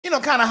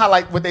kind of how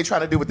like what they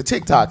trying to do with the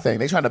TikTok thing.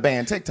 They trying to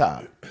ban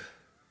TikTok.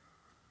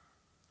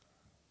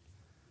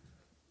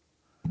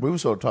 We were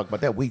sort of talking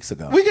about that weeks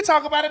ago. We can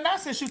talk about it now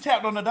since you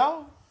tapped on the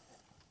door.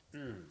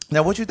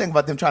 Now, what you think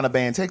about them trying to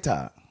ban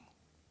TikTok?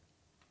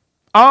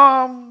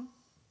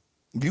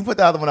 You can put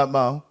the other one up,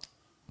 Mo.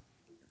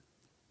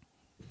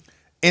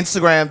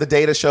 Instagram, the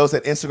data shows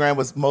that Instagram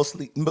was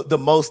mostly the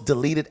most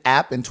deleted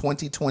app in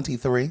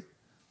 2023.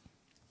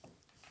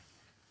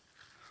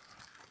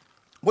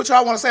 What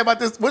y'all want to say about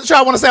this? What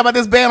y'all want to say about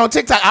this ban on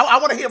TikTok? I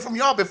want to hear from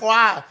y'all before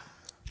I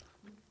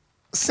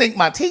sink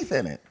my teeth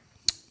in it.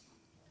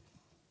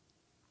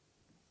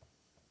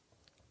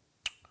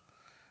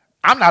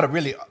 I'm not a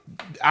really.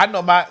 I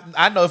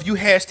know if you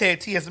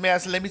hashtag T.S.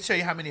 Madison, let me tell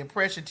you how many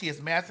impressions T.S.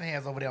 Madison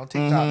has over there on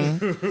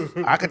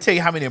TikTok. I can tell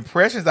you how many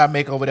impressions I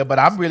make over there, but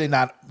I'm really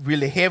not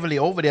really heavily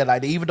over there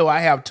like that. Even though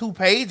I have 2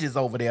 pages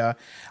over there,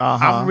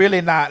 I'm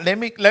really not. Let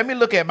me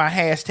look at my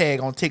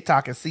hashtag on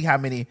TikTok and see how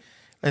many.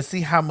 Let's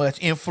see how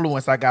much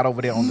influence I got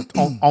over there on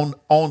the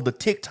on the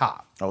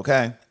TikTok.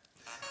 Okay.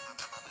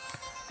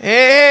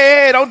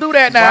 Hey, don't do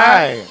that now.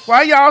 Right.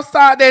 Why y'all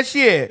start that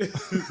shit?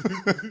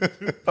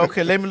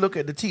 Okay, let me look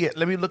at the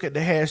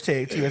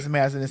hashtag TS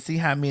Madison and see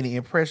how many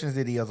impressions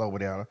it is over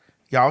there.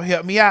 Y'all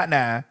help me out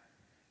now,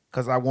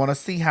 cause I want to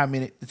see how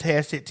many the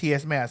hashtag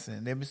TS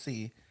Madison. Let me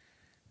see.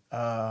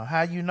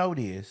 How you know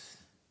this?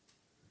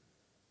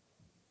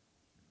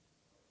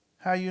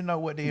 How you know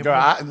what the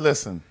Girl,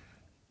 listen.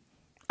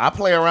 I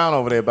play around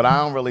over there, but I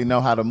don't really know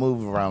how to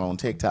move around on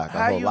TikTok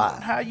a whole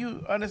lot. How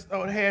you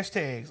understand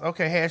hashtags?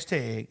 Okay,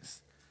 hashtags.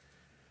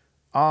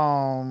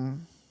 How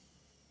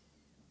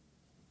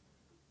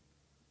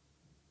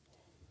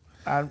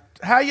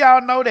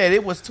y'all know that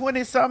it was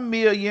 20-something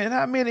million?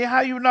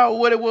 How you know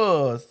what it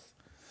was?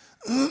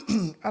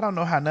 I don't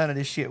know how none of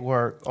this shit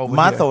worked over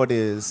My here. thought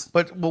is,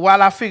 but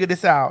while I figure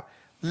this out,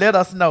 let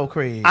us know,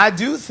 Craig. I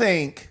do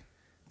think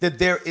that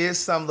there is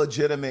some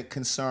legitimate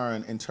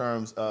concern in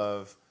terms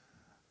of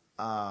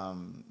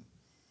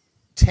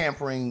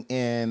tampering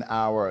in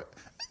our,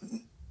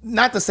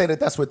 not to say that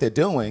that's what they're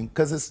doing,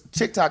 because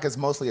TikTok is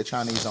mostly a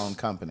Chinese-owned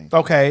company.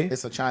 Okay.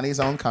 It's a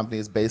Chinese-owned company.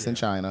 It's based in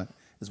China.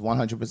 It's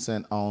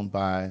 100% owned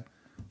by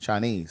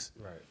Chinese.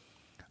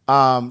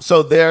 Right.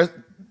 So the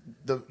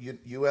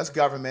U.S.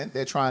 government,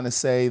 they're trying to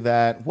say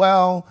that,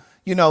 well,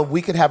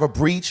 we could have a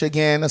breach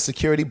again, a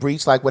security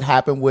breach like what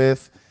happened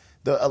with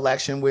the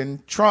election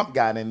when Trump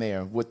got in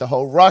there with the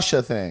whole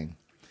Russia thing.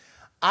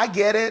 I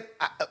get it.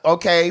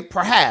 Okay,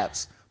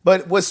 perhaps.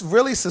 But what's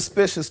really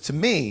suspicious to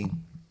me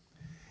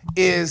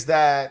is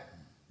that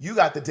you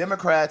got the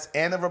Democrats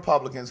and the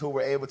Republicans who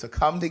were able to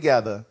come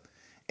together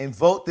and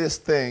vote this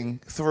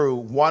thing through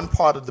one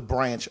part of the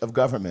branch of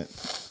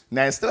government.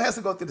 Now, it still has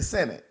to go through the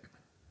Senate.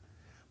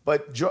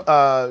 But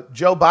Joe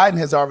Biden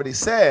has already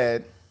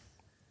said,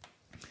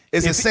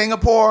 is it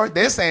Singapore?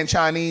 They're saying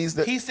Chinese.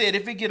 He said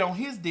if it get on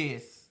his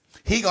desk,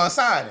 he going to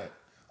sign it.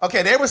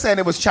 Okay, they were saying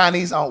it was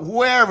Chinese owned.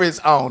 Whoever it's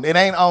owned, it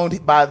ain't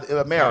owned by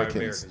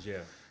Americans. Yeah.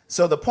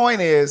 So the point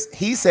is,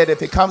 he said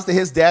if it comes to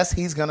his desk,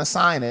 he's going to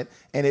sign it,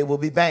 and it will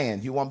be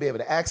banned. You won't be able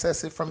to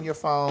access it from your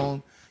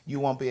phone. You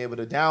won't be able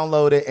to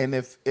download it. And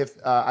if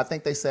I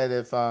think they said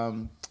if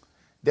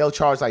they'll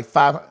charge like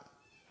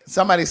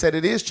somebody said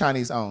it is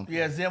Chinese owned.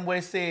 Yeah,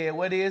 Zimway said,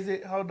 what is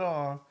it? Hold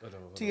on.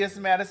 T.S.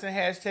 Madison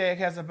hashtag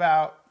has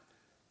about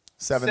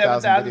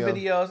 7,000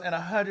 videos and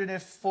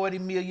 140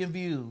 million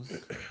views.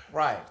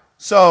 Right.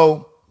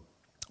 So,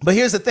 but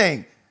here's the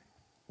thing.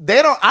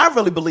 I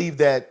really believe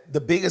that the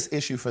biggest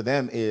issue for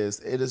them is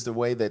the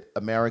way that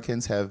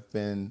Americans have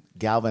been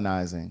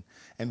galvanizing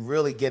and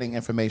really getting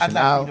information out.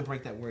 I'd like you to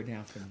break that word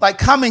down for me. Like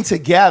coming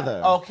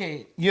together.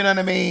 Okay. You know what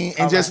I mean?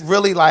 And just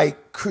really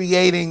like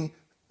creating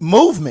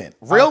movement,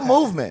 real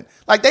movement.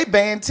 Like they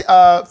banned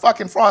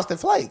fucking Frosted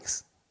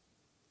Flakes.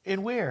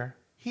 And where?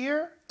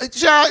 Here?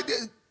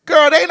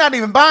 Girl, they not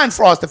even buying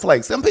Frosted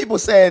Flakes. Some people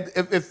said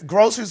if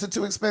groceries are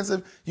too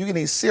expensive, you can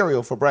eat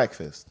cereal for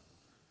breakfast.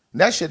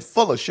 And that shit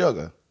full of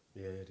sugar.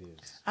 Yeah, it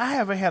is. I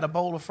haven't had a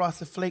bowl of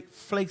Frosted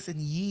Flakes in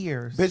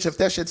years. Bitch, if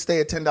that shit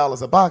stay at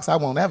 $10 a box, I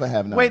won't ever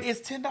have none. Wait,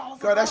 it's $10 a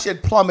box? Girl, that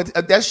shit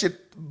plummeted. That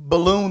shit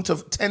ballooned to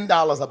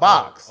 $10 a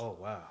box. Oh,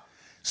 wow.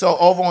 So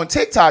over on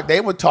TikTok,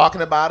 they were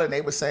talking about it, and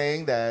they were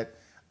saying that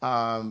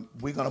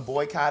we're going to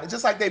boycott it.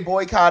 Just like they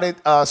boycotted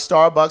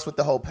Starbucks with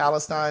the whole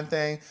Palestine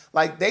thing.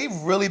 Like, they've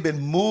really been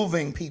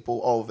moving people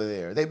over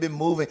there. They've been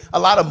moving. A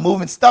lot of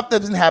movement. Stuff that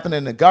doesn't happen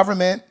in the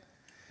government.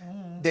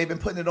 They've been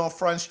putting it on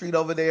Front Street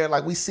over there.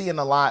 Like, we seeing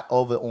a lot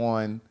over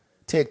on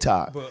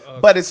TikTok.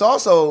 But it's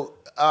also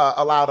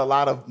allowed a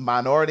lot of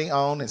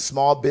minority-owned and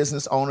small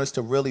business owners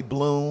to really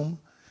bloom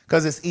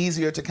because it's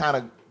easier to kind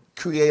of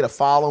create a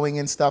following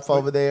and stuff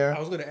over there. I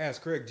was going to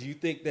ask, Craig, do you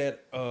think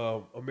that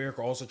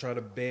America also trying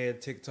to ban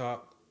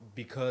TikTok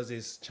because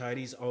it's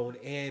Chinese-owned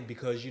and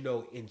because,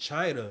 in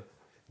China,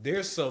 they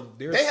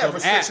have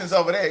restrictions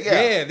over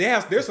there,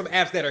 there's some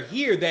apps that are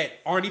here that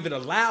aren't even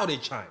allowed in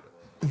China.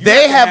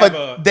 They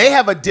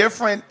have a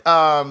different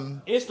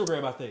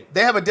Instagram, I think.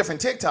 They have a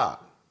different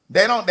TikTok.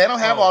 They don't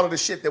have all of the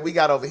shit that we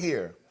got over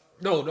here.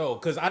 No,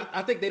 because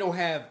I think they don't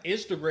have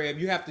Instagram.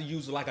 You have to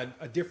use like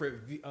a different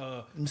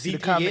see the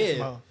comments, VPN.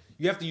 Mo.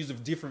 You have to use a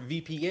different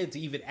VPN to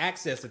even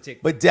access the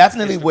TikTok. But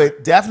definitely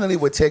with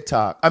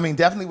TikTok. I mean,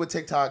 definitely with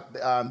TikTok,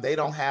 they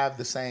don't have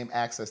the same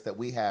access that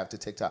we have to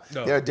TikTok.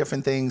 No. There are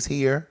different things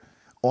here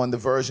on the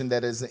version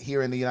that is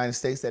here in the United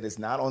States that is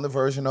not on the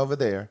version over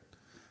there.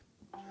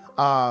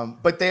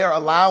 But they are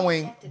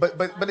allowing, but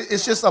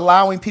it's just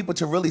allowing people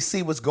to really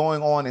see what's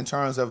going on in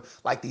terms of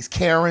like these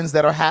Karens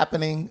that are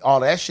happening,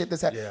 all that shit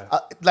that's happening. Yeah.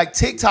 Like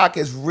TikTok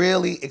is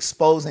really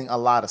exposing a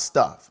lot of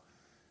stuff.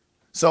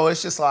 So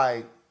it's just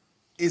like,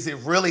 is it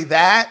really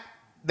that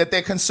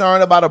they're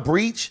concerned about a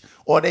breach,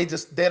 or they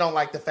don't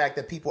like the fact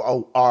that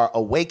people are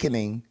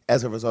awakening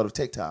as a result of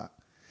TikTok?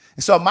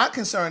 And so my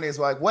concern is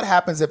like, what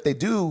happens if they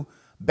do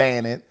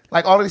ban it?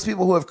 Like all of these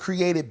people who have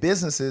created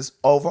businesses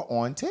over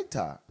on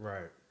TikTok.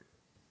 Right.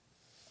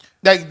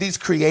 Like these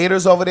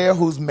creators over there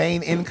whose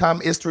main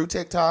income is through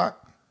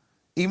TikTok,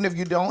 even if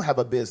you don't have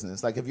a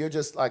business, like if you're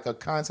just like a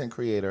content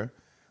creator,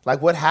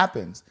 like what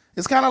happens?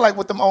 It's kind of like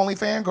with them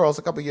OnlyFans girls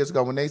a couple of years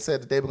ago when they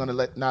said that they were going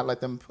to not let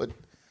them put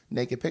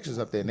naked pictures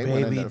up there. And they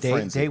went into a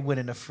frenzy. They went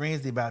in a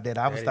frenzy about that.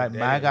 I was like, That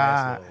my didn't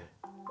last God. long.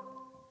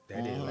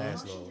 That didn't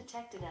last long.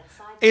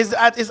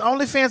 Is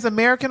OnlyFans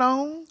American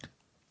owned?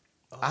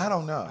 I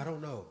don't know. I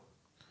don't know.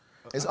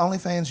 Is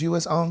OnlyFans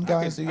U.S. owned,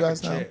 guys? Do you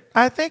guys know? Check.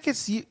 I think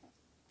it's you.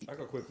 I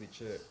can quickly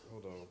check.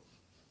 Hold on.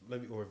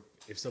 Let me, or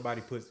if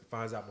somebody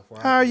finds out before.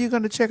 How are you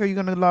going to check? Are you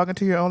going to log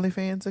into your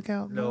OnlyFans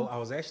account? No, I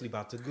was actually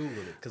about to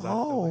Google it because I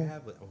Oh. don't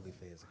have an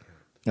OnlyFans account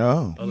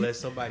Oh. unless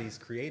somebody's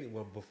created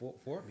one before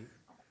for me.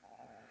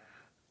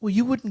 Well,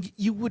 you would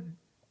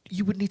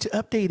need to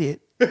update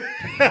it.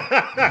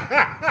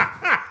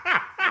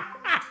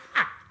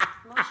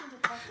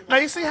 Now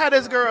you see how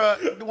this girl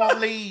won't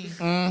leave.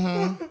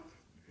 Mm-hmm.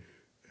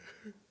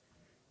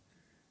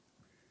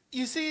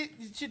 You see,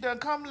 she done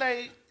come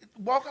late,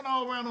 walking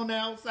all around on the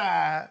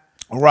outside.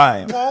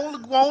 Right.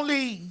 Won't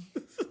leave.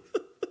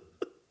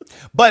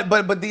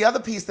 But the other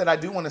piece that I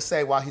do want to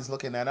say while he's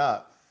looking that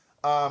up,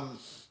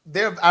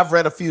 I've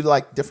read a few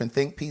like different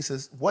think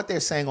pieces. What they're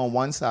saying on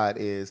one side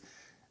is,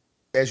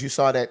 as you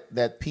saw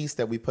that piece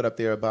that we put up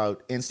there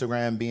about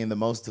Instagram being the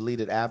most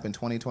deleted app in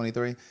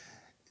 2023.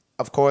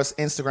 Of course,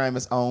 Instagram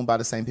is owned by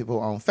the same people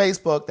who own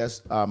Facebook.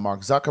 That's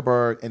Mark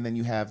Zuckerberg. And then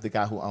you have the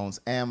guy who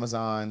owns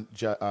Amazon,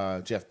 Jeff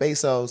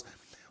Bezos.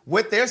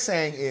 What they're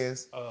saying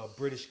is...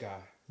 British guy.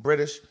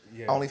 British,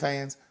 Yeah.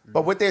 OnlyFans.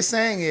 But what they're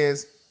saying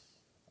is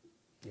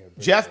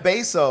British Jeff guy.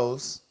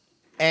 Bezos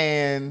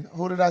and,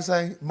 who did I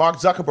say? Mark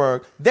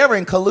Zuckerberg, they're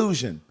in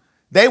collusion.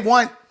 They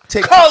want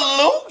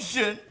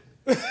Collusion?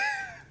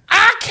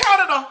 I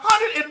counted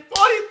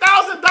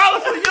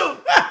 $140,000 for you.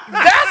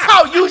 That's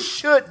how you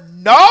should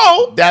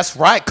know. That's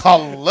right,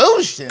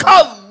 collusion.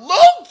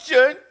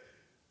 Collusion?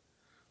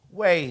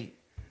 Wait.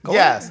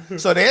 Yes.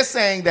 So they're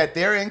saying that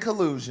they're in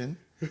collusion,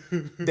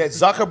 that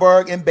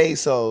Zuckerberg and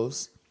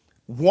Bezos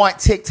want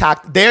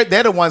TikTok. They're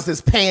the ones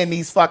that's paying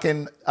these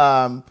fucking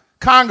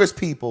Congress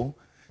people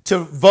to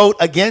vote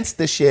against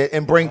the shit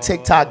and bring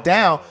TikTok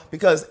down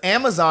because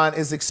Amazon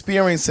is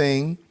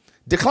experiencing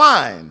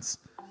declines.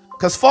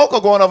 Because folk are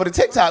going over to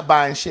TikTok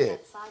buying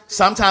shit.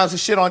 Sometimes the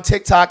shit on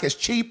TikTok is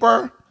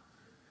cheaper.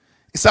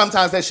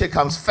 Sometimes that shit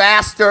comes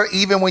faster,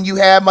 even when you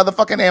have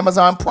motherfucking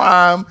Amazon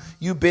Prime,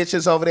 you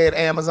bitches over there at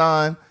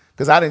Amazon.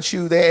 Because I done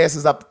chewed their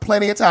asses up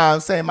plenty of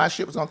times saying my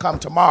shit was going to come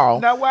tomorrow.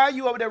 Now, why are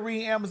you over there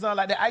reading Amazon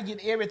like that? I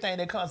get everything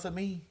that comes to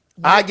me.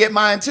 I get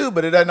mine too,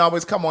 but it doesn't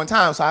always come on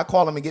time. So I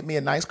call them and get me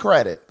a nice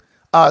credit.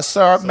 Sir,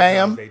 Sometimes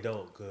ma'am. they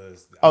don't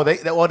because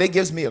They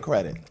gives me a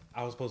credit.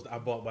 I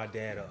bought my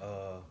dad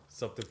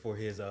something for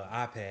his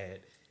iPad.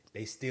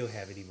 They still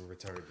haven't even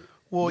returned it.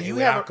 Well, And you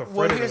when I haven't. confronted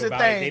Well, them here's the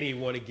about it, thing. they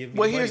didn't want to give me.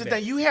 Well, money here's the back.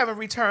 thing. You haven't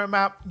returned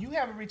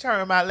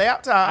my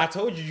laptop. I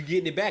told you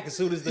getting it back as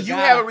soon as the You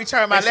guy. haven't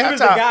returned my as soon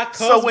laptop. As the guy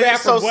comes back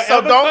from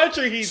whatever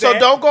country he's at.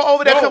 don't go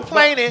over there No,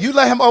 complaining. You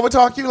let him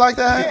overtalk you like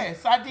that?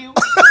 Yes, I do.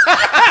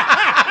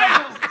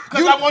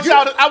 Because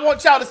I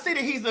want y'all to see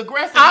that he's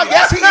aggressive.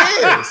 Yes, he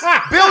is.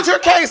 Build your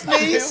case,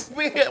 niece.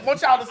 I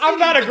want y'all to see I'm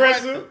not he's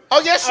aggressive.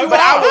 Oh, yes, you But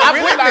are. I've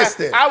really witnessed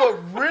it. I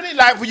would really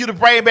like for you to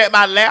bring back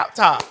my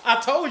laptop.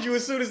 I told you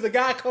as soon as the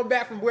guy come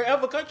back from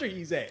wherever country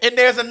he's at. And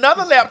there's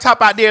another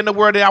laptop out there in the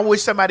world that I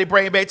wish somebody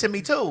bring back to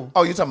me too.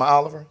 Oh, you talking about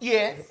Oliver?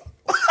 Yes.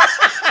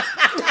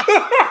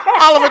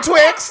 Oliver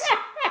Twix?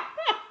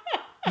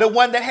 The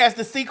one that has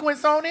the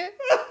sequence on it?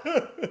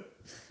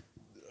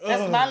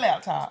 That's my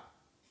laptop.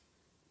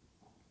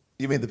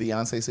 You mean the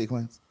Beyonce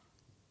sequence?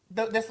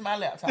 That's my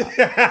laptop.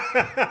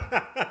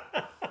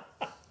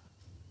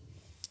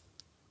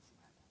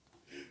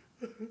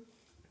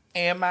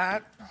 And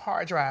my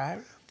hard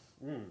drive.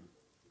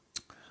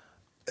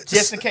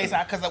 Just in case,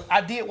 because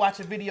I did watch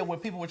a video where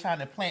people were trying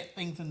to plant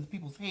things in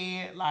people's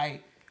head,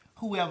 like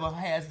whoever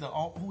has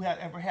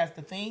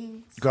the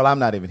things. Girl, I'm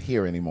not even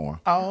here anymore.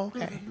 Oh,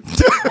 okay.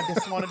 I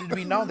just wanted it to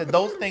be known that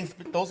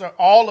those are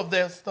all of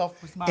their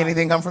stuff was mine.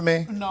 Anything come from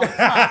me? No, it's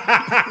not.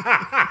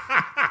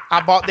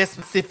 I bought that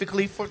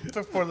specifically for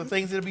the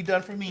things that'll be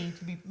done for me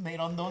to be made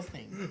on those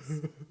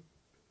things.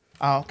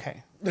 Oh,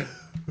 okay.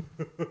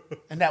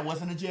 And that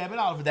wasn't a jab at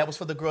Oliver. That was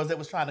for the girls that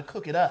was trying to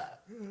cook it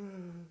up.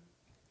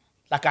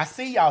 Like, I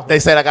see y'all girls. They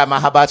said I got my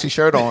hibachi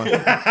shirt on.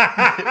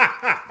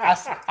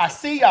 I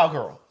see y'all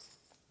girls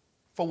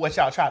for what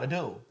y'all try to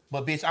do.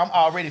 But, bitch, I'm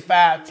already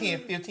 5, 10,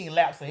 15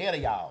 laps ahead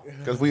of y'all.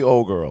 Because we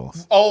old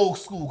girls. Old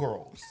school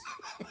girls.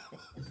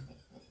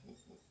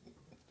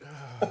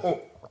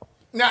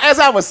 Now, as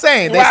I was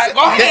saying, Go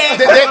ahead.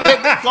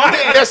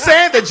 they're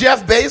saying that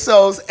Jeff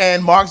Bezos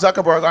and Mark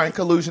Zuckerberg are in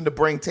collusion to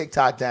bring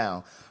TikTok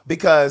down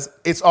because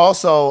it's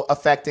also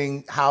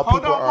affecting how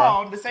Hold people on,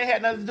 are. Paul. This ain't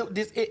had nothing to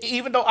do.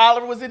 Even though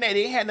Oliver was in there, it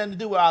ain't had nothing to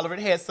do with Oliver. It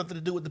had something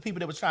to do with the people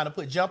that was trying to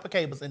put jumper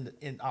cables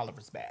in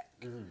Oliver's back.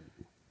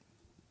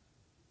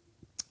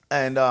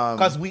 And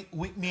because me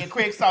and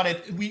Craig saw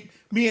that and we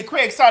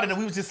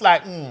was just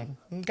like,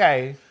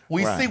 okay,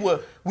 we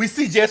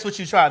see just what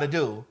you try to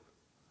do,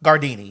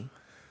 Gardini.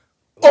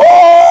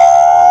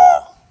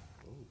 Oh,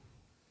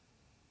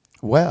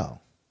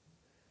 well,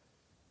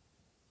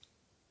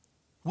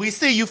 we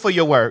see you for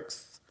your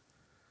works,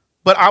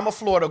 but I'm a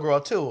Florida girl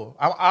too.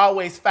 I'm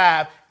always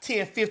 5,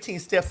 10, 15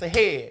 steps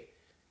ahead.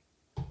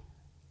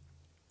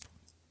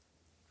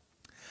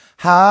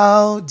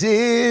 How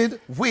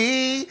did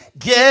we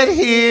get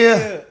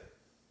here?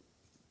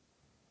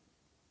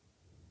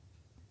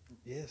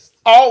 Yes.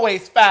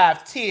 Always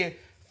 5, 10,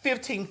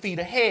 15 feet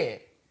ahead.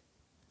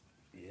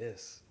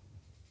 Yes.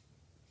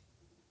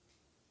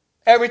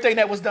 Everything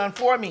that was done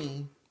for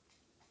me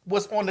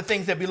was on the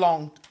things that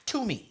belonged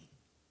to me.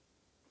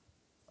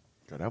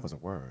 God, that was a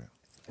word.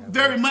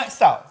 Very much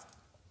so.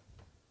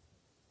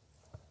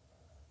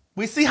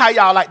 We see how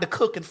y'all like to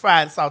cook and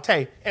fry and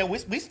saute. And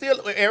we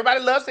still, everybody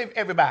loves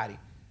everybody.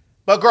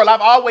 But girl, I've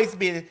always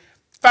been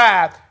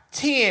 5,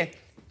 10,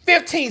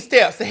 15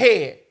 steps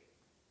ahead.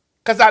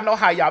 Because I know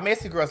how y'all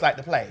messy girls like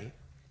to play.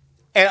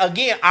 And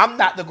again, I'm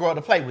not the girl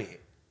to play with.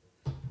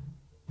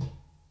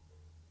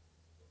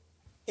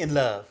 In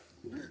love.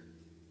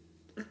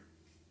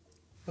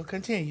 But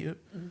continue.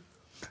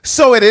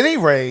 So at any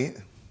rate,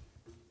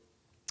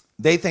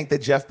 they think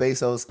that Jeff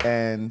Bezos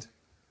and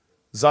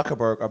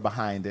Zuckerberg are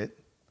behind it,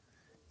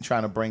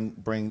 trying to bring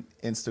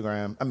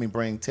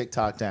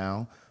TikTok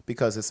down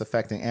because it's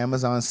affecting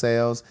Amazon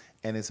sales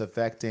and it's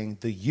affecting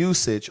the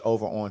usage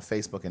over on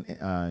Facebook and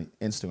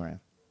Instagram.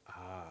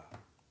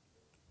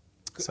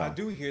 So I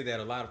do hear that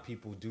a lot of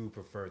people do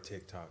prefer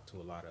TikTok to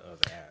a lot of other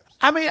apps.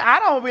 I mean, I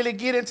don't really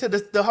get into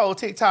the whole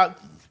TikTok,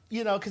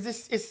 because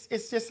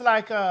it's just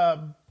like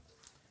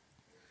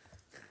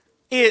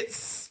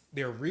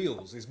they're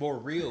reels. It's more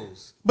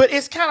reels. But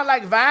it's kind of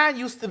like Vine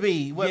used to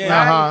be.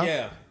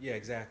 Yeah,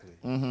 exactly.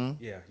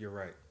 Mm-hmm. Yeah, you're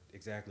right.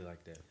 Exactly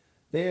like that.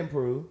 They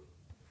improved.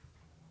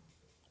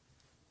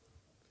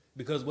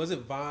 Because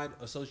wasn't Vine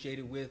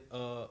associated with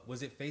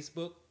was it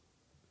Facebook?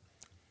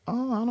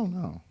 Oh, I don't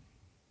know.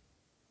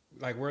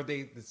 Like, were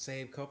they the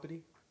same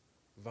company?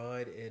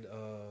 Vine and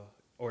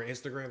or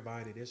Instagram,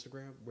 Vine and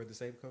Instagram were the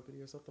same company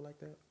or something like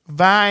that?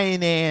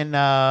 Vine and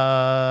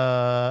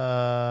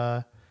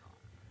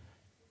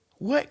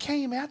what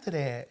came after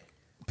that?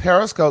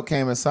 Periscope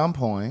came at some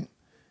point,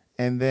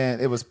 and then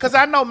it was because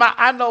I know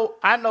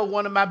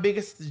one of my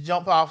biggest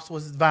jump offs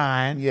was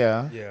Vine.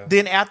 Yeah.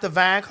 Then after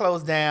Vine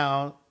closed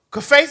down,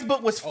 because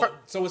Facebook was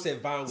someone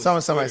said Vine was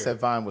somebody said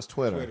Vine was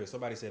Twitter.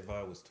 Somebody said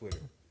Vine was Twitter.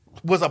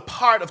 Was a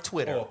part of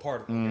Twitter. Oh, a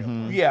part of it.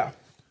 Mm-hmm. Yeah.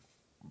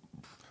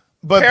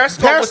 But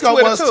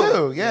Periscope was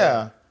too.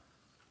 Yeah.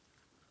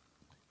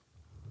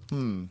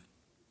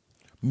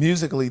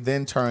 Musically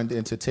then turned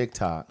into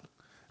TikTok.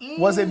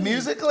 Was it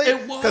Musically?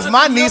 It was. Because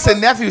my niece and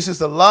nephews used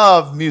to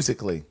love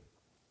Musically.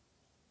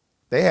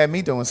 They had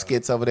me doing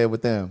skits over there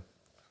with them.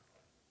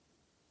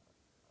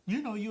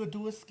 You know you would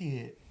do a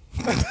skit.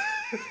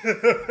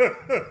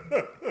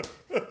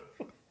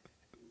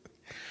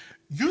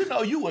 You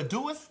know you would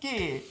do a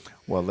skit.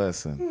 Well,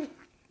 listen.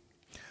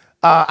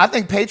 I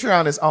think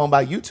Patreon is owned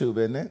by YouTube,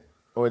 isn't it?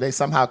 Or they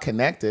somehow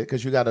connected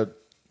because you got to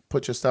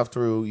put your stuff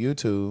through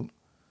YouTube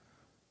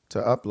to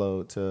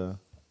upload to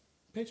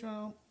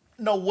Patreon.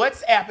 No,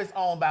 WhatsApp is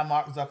owned by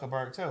Mark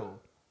Zuckerberg too.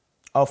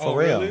 Oh, for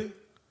real? Really?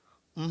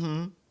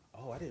 Mm-hmm.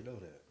 Oh, I didn't know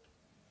that.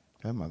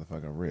 That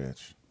motherfucker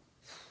rich.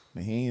 I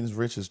mean, he ain't as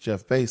rich as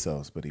Jeff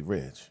Bezos, but he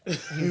rich.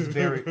 He's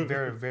very,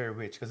 very, very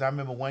rich. Because I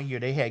remember one year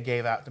they had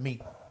gave out to me.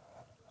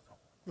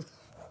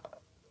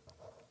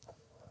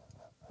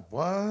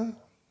 What?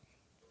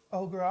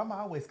 Oh, girl, I'm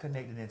always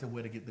connected into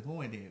where to get the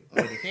coin there,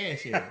 where the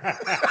cash is.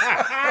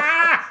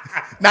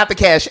 Not the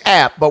cash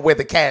app, but where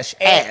the cash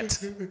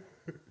at.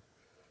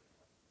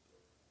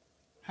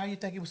 How you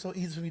think it was so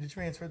easy for me to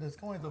transfer those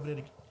coins over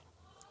there?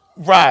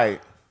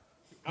 Right.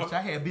 Which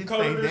I had been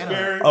saved that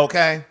up.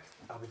 Okay.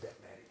 I'll be back,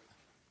 Maddie.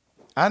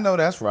 I know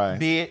that's right.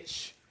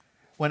 Bitch.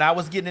 When I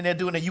was getting in there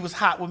doing it, you was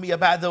hot with me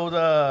about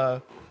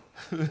those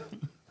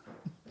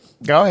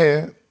Go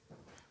ahead.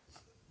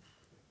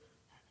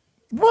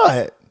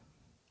 What?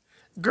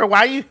 Girl,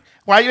 why you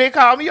ain't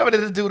call me over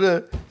there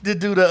to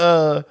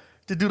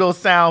do those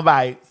sound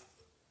bites?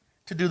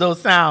 To do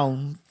those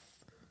sounds.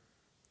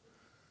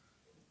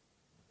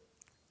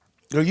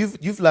 Girl,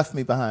 you've left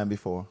me behind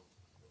before.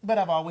 But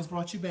I've always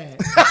brought you back.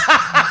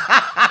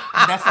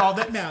 That's all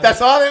that matters.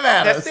 That's all that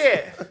matters. That's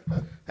it.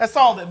 That's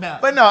all that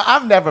matters. But no,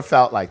 I've never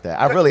felt like that.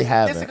 I really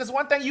haven't. Listen, because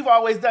one thing you've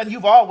always done,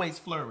 you've always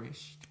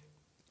flourished.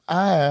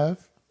 I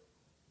have.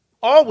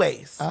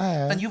 Always. I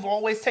have. And you've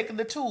always taken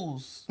the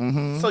tools.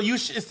 Mm-hmm. So you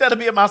instead of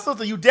being my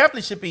sister, you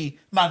definitely should be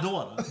my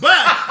daughter.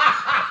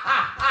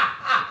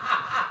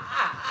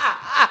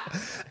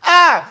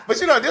 But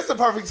you know, this is the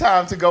perfect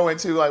time to go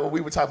into like what we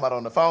were talking about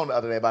on the phone the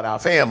other day about our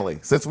family,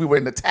 since we were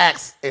in the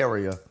tax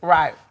area.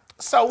 Right.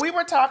 So we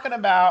were talking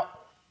about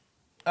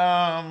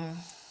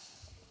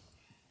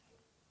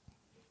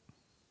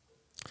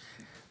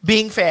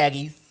being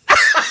faggies.